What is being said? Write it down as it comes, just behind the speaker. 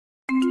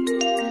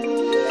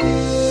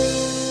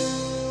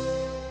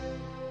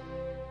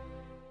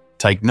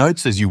Take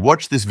notes as you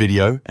watch this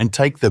video and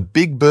take the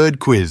Big Bird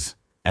quiz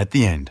at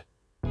the end.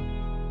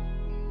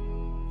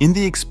 In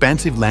the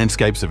expansive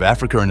landscapes of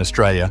Africa and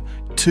Australia,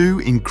 two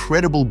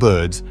incredible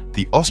birds,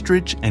 the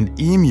ostrich and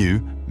emu,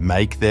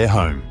 make their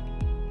home.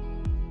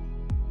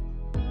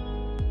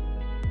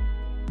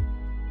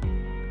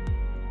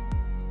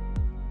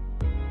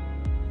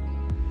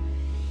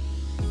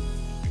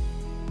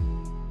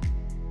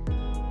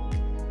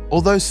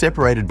 Although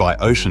separated by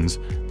oceans,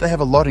 they have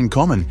a lot in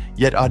common,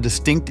 yet are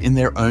distinct in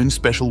their own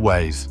special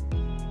ways.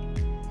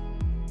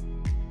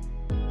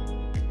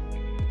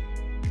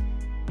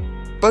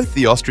 Both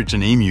the ostrich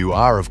and emu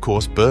are, of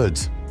course,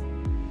 birds.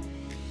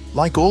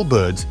 Like all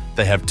birds,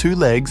 they have 2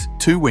 legs,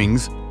 2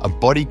 wings, a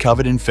body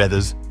covered in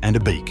feathers, and a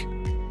beak.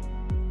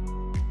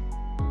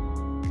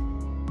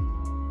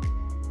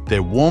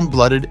 They're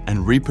warm-blooded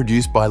and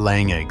reproduce by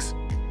laying eggs.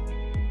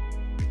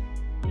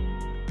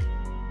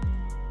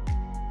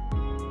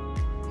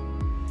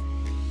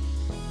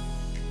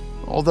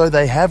 Although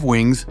they have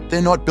wings,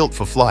 they're not built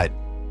for flight.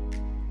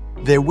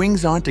 Their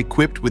wings aren't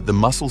equipped with the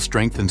muscle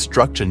strength and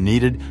structure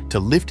needed to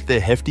lift their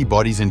hefty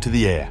bodies into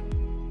the air.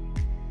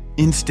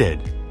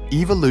 Instead,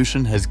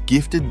 evolution has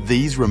gifted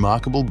these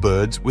remarkable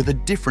birds with a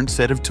different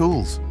set of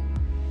tools.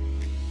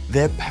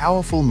 Their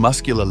powerful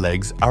muscular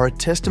legs are a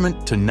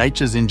testament to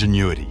nature's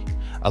ingenuity,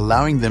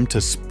 allowing them to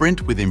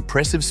sprint with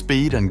impressive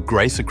speed and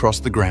grace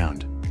across the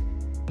ground.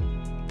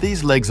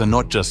 These legs are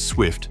not just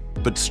swift,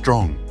 but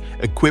strong,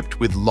 equipped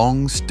with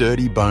long,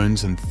 sturdy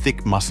bones and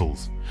thick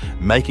muscles,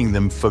 making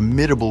them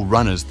formidable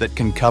runners that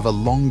can cover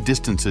long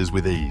distances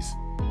with ease.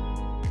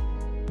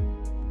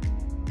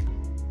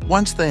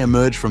 Once they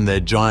emerge from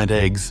their giant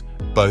eggs,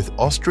 both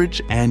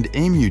ostrich and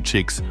emu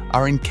chicks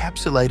are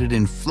encapsulated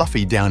in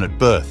fluffy down at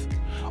birth,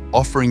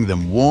 offering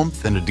them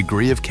warmth and a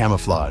degree of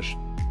camouflage.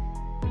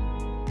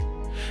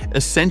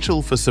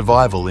 Essential for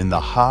survival in the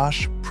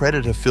harsh,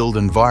 predator-filled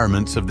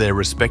environments of their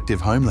respective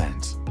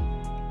homelands.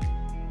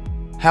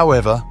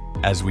 However,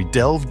 as we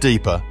delve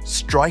deeper,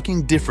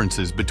 striking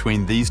differences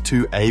between these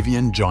two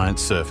avian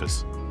giants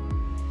surface.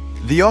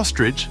 The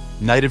ostrich,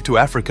 native to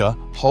Africa,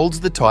 holds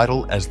the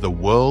title as the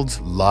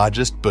world's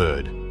largest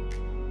bird.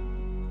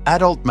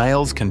 Adult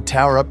males can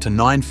tower up to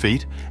 9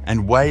 feet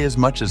and weigh as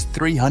much as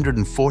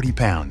 340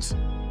 pounds.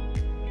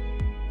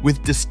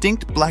 With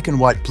distinct black and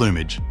white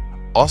plumage,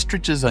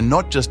 ostriches are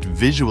not just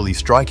visually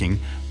striking,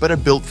 but are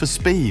built for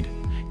speed,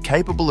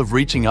 capable of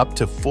reaching up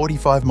to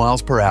 45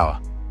 miles per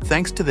hour.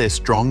 Thanks to their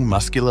strong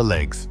muscular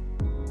legs.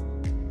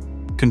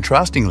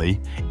 Contrastingly,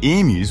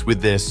 emus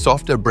with their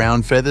softer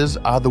brown feathers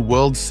are the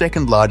world's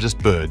second largest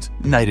birds,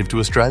 native to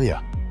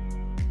Australia.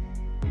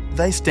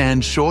 They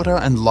stand shorter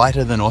and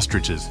lighter than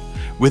ostriches,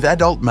 with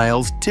adult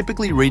males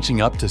typically reaching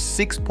up to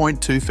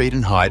 6.2 feet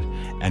in height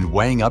and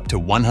weighing up to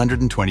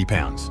 120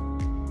 pounds.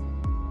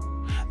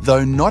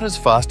 Though not as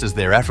fast as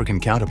their African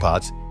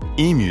counterparts,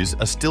 emus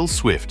are still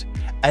swift,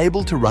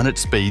 able to run at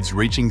speeds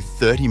reaching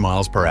 30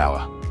 miles per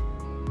hour.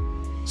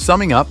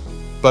 Summing up,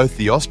 both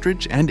the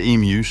ostrich and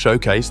emu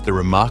showcase the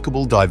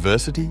remarkable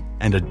diversity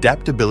and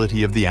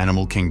adaptability of the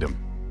animal kingdom.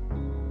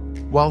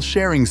 While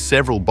sharing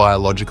several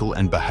biological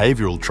and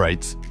behavioural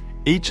traits,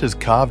 each has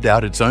carved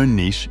out its own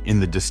niche in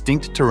the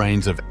distinct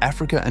terrains of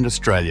Africa and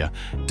Australia,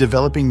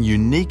 developing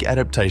unique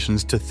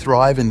adaptations to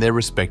thrive in their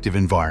respective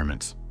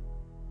environments.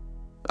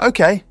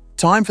 Okay,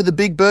 time for the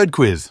Big Bird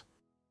quiz.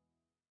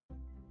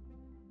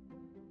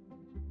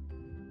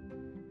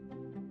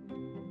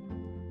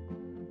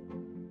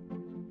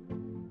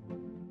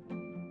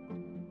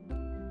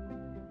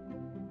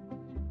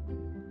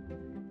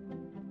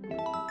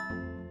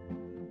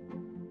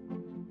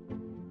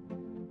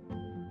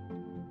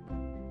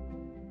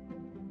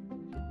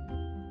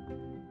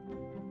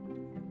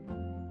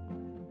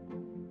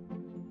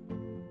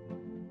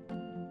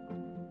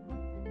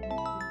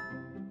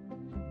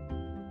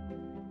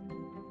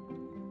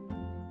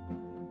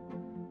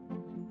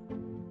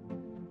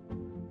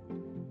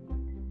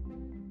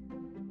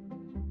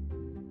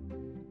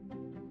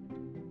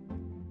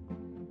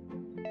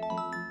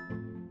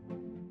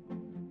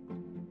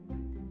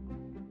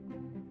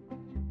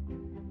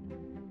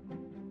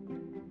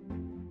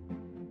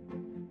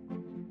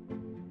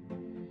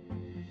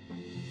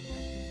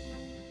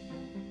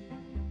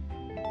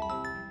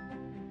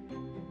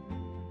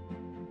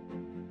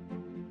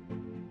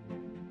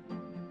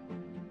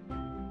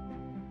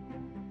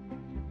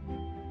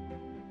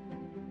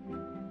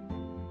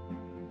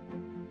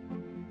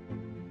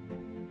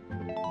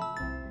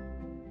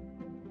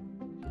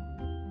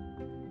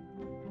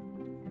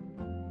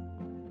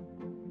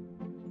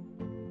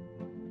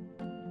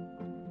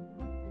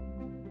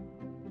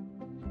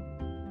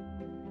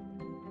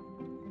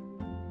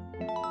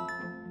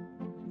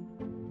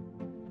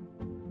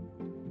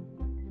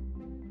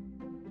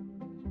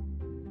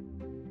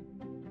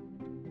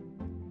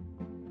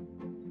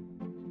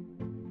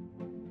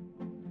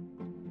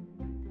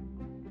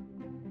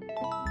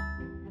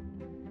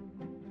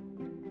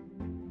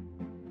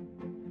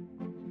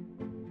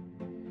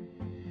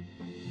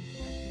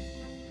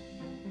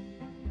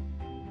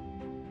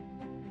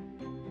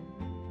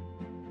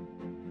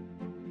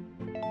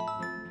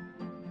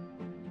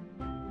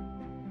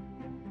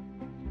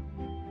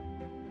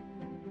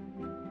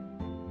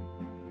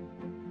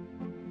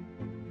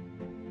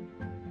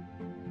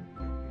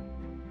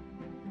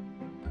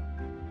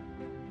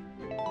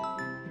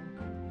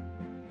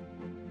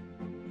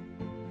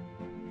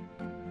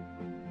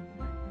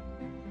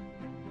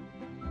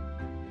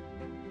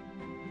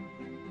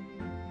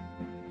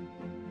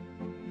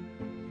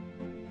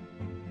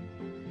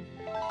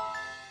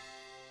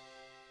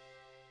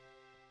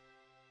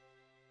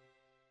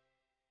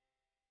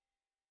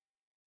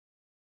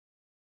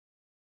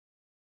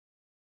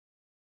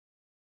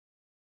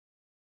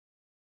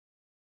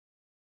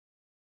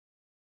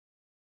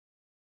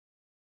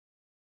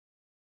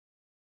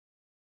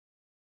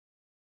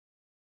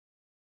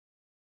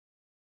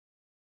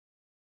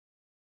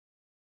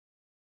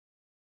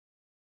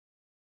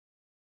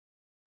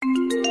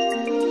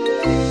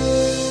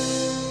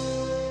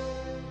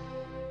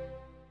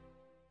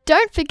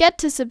 Don't forget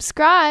to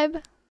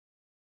subscribe.